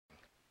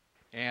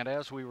And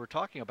as we were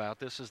talking about,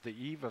 this is the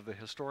eve of the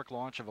historic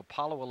launch of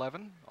Apollo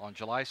 11 on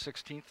July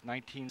 16th,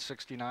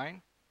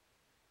 1969.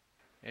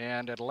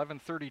 And at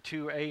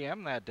 11:32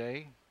 a.m. that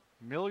day,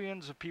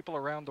 millions of people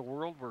around the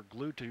world were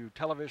glued to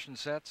television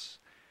sets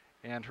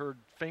and heard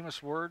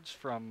famous words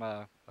from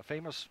a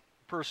famous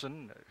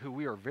person who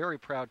we are very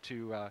proud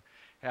to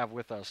have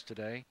with us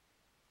today.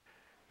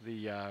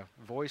 The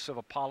voice of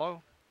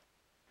Apollo,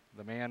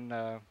 the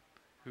man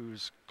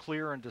whose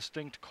clear and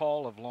distinct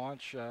call of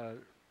launch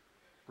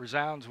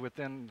resounds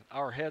within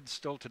our heads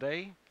still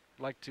today.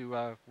 I'd like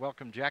to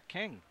welcome Jack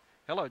King.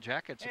 Hello,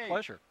 Jack. It's a Hey,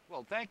 pleasure.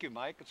 well, thank you,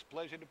 Mike. It's a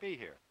pleasure to be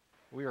here.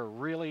 We are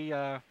really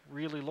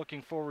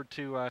looking forward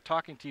to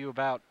talking to you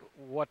about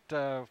what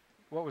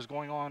was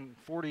going on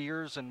 40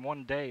 years and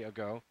one day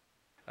ago.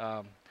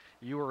 Um,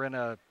 you were in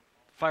a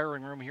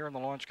firing room here in the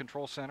Launch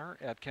Control Center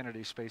at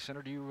Kennedy Space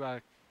Center.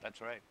 That's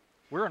right.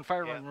 We're in Yeah.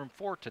 firing room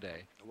 4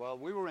 today. Well,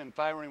 we were in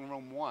firing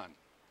room 1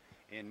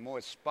 in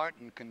more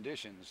Spartan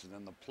conditions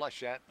than the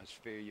plush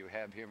atmosphere you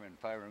have here in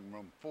firing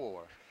room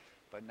 4.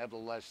 But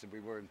nevertheless, we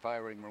were in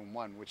firing room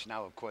 1, which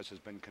now, of course, has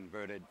been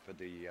converted for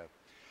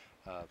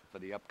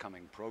the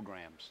upcoming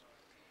programs.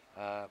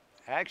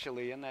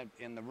 Actually,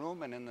 in the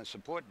room and in the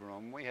support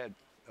room, we had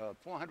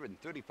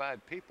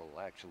 435 people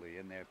actually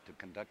in there to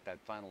conduct that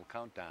final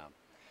countdown.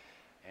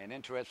 And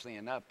interestingly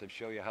enough, to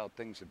show you how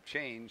things have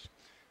changed,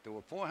 there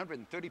were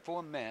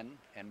 434 men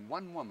and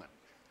 1 woman.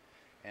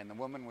 And the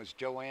woman was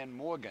Joanne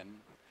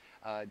Morgan.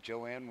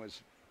 Joanne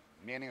was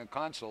manning a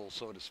console,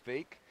 so to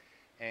speak,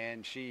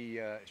 and she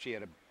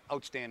had an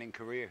outstanding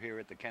career here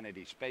at the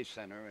Kennedy Space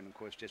Center, and of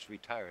course just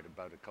retired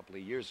about a couple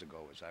of years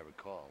ago, as I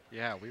recall.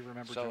 Yeah, we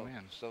remember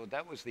Joanne. So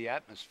that was the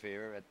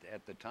atmosphere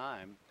at the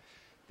time.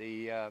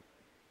 The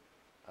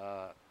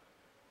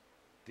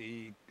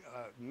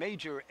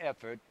major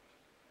effort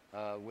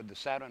with the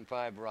Saturn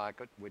V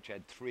rocket, which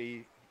had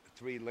three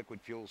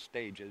liquid fuel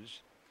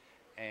stages,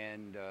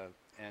 and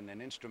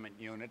an instrument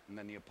unit, and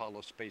then the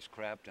Apollo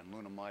spacecraft and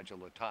lunar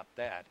module atop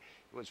that.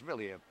 It was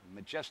really a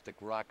majestic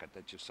rocket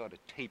that just sort of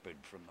tapered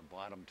from the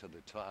bottom to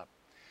the top,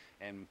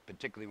 and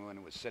particularly when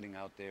it was sitting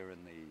out there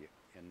in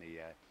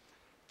the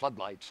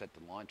floodlights at the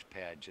launch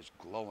pad, just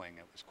glowing.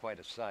 It was quite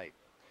a sight.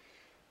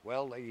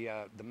 Well,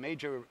 the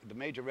major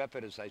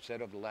effort, as I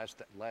said, over the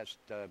last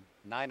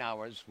 9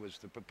 hours was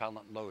the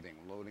propellant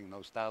loading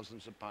those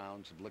thousands of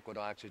pounds of liquid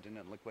oxygen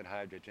and liquid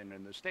hydrogen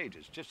in the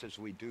stages, just as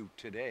we do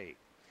today.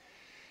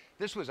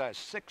 This was our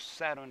 6th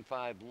Saturn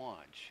V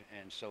launch,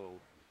 and so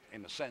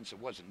in a sense it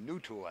wasn't new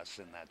to us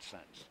in that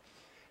sense.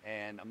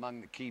 And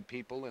among the key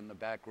people in the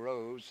back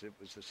rows, it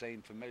was the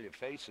same familiar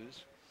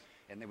faces,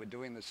 and they were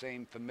doing the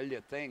same familiar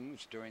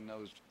things during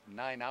those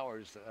 9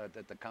 hours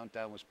that the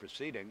countdown was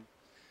proceeding.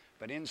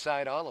 But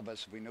inside all of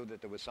us, we knew that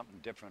there was something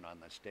different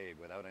on this day,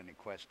 without any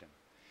question.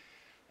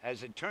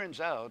 As it turns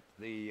out,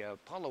 the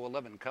Apollo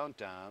 11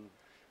 countdown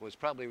was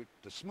probably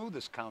the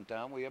smoothest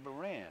countdown we ever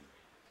ran.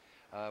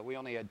 We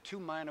only had 2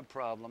 minor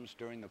problems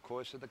during the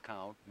course of the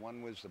count.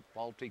 One was the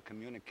faulty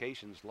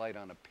communications light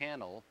on a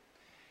panel,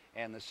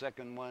 and the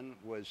second one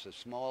was a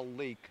small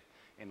leak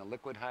in a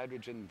liquid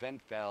hydrogen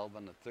vent valve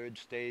on the 3rd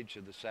stage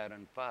of the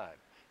Saturn V.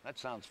 That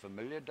sounds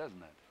familiar,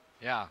 doesn't it?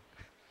 Yeah.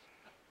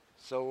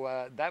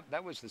 So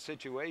that was the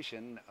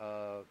situation.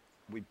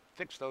 We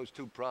fixed those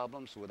 2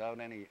 problems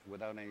without any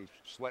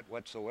sweat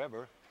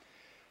whatsoever.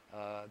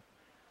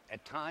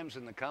 At times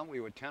in the count, we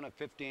were 10 or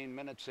 15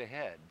 minutes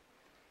ahead.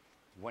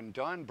 When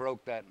dawn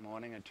broke that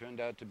morning, it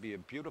turned out to be a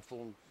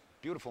beautiful,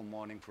 beautiful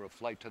morning for a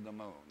flight to the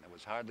moon. There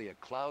was hardly a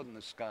cloud in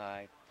the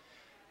sky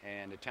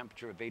and a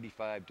temperature of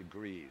 85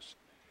 degrees.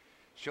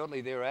 Shortly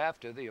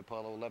thereafter, the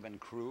Apollo 11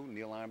 crew,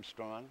 Neil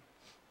Armstrong,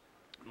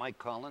 Mike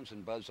Collins,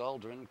 and Buzz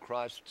Aldrin,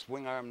 crossed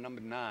swing arm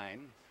number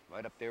 9,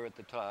 right up there at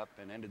the top,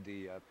 and entered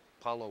the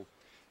Apollo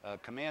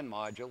command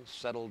module,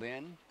 settled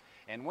in,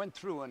 and went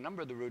through a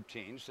number of the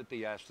routines that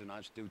the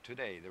astronauts do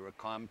today. There were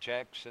comm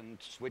checks and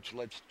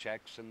switchlets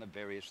checks and the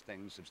various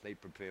things as they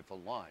prepare for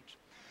launch.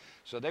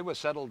 So they were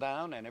settled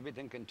down and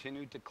everything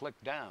continued to click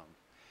down.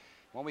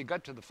 When we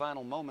got to the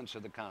final moments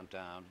of the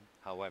countdown,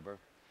 however,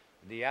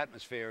 the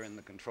atmosphere in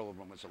the control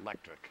room was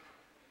electric.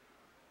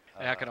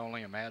 I can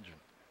only imagine.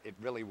 It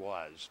really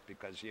was,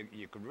 because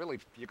you could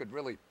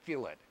really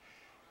feel it,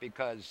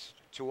 because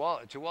to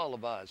all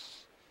of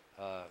us,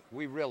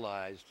 we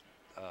realized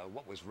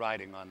what was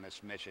riding on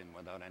this mission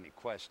without any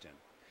question.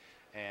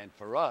 And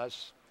for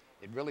us,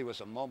 it really was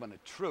a moment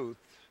of truth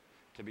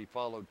to be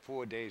followed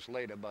 4 days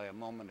later by a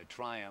moment of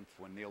triumph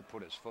when Neil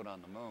put his foot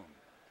on the moon.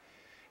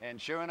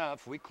 And sure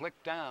enough, we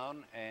clicked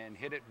down and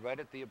hit it right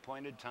at the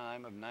appointed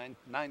time of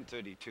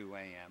 9:32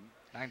 a.m.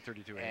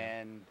 9:32 a.m.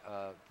 And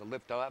the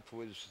liftoff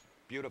was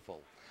beautiful.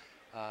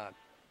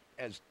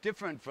 As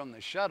different from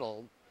the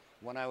shuttle,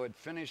 when I would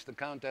finish the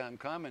countdown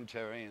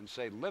commentary and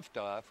say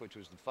liftoff, which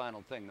was the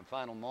final thing, the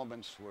final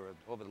moments were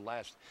over the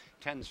last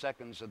 10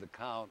 seconds of the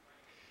count.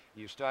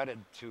 You started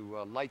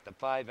to light the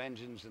 5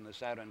 engines in the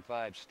Saturn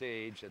V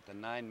stage at the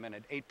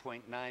 9-minute,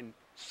 8.9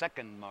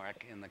 second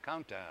mark in the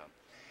countdown.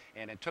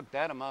 And it took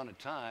that amount of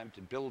time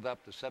to build up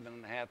the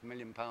 7.5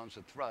 million pounds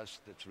of thrust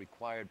that's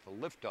required for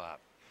liftoff.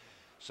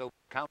 So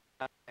count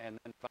down and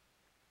then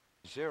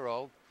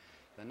 0.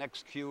 The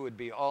next cue would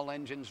be all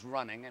engines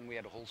running, and we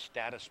had a whole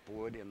status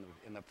board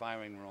in the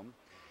firing room.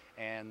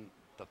 And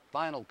the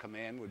final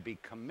command would be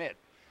commit,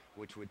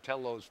 which would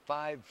tell those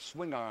 5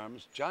 swing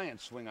arms,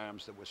 giant swing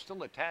arms that were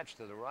still attached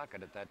to the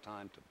rocket at that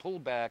time, to pull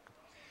back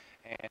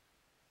and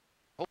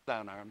hold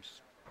down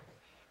arms,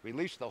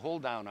 release the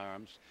hold down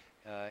arms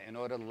in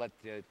order to let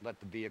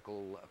the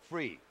vehicle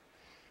free.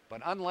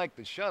 But unlike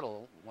the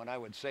shuttle, when I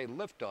would say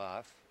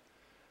liftoff,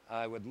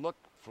 I would look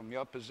from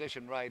your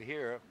position right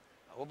here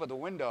over the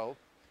window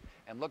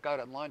and look out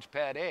at launch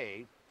pad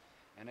A,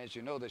 and as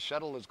you know, the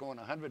shuttle is going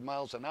 100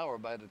 miles an hour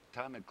by the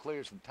time it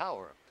clears the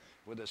tower.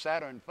 With the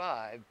Saturn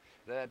V,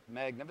 that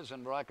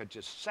magnificent rocket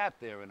just sat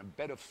there in a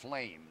bed of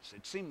flames.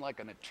 It seemed like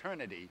an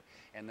eternity,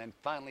 and then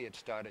finally it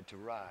started to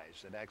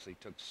rise. It actually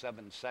took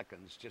 7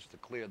 seconds just to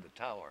clear the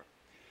tower.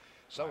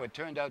 So wow. It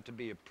turned out to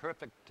be a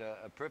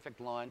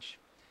perfect launch,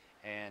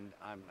 and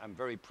I'm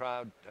very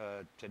proud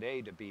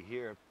today to be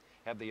here,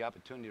 have the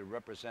opportunity to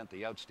represent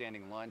the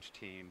outstanding launch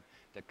team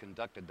that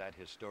conducted that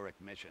historic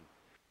mission.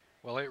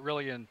 Well, it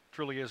really and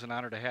truly is an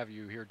honor to have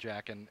you here,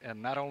 Jack. And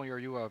not only are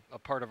you a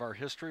part of our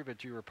history,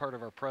 but you are part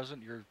of our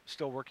present. You're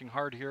still working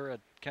hard here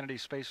at Kennedy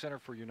Space Center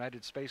for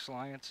United Space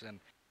Alliance, and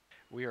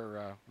we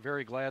are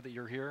very glad that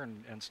you're here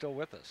and still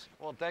with us.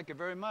 Well, thank you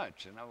very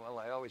much. And well,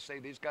 I always say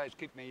these guys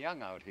keep me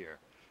young out here,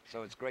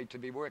 so it's great to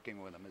be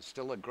working with them. It's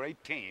still a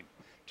great team,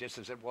 just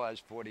as it was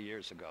 40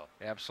 years ago.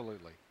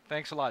 Absolutely.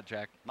 Thanks a lot,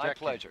 Jack. My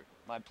pleasure.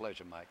 My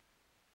pleasure, Mike.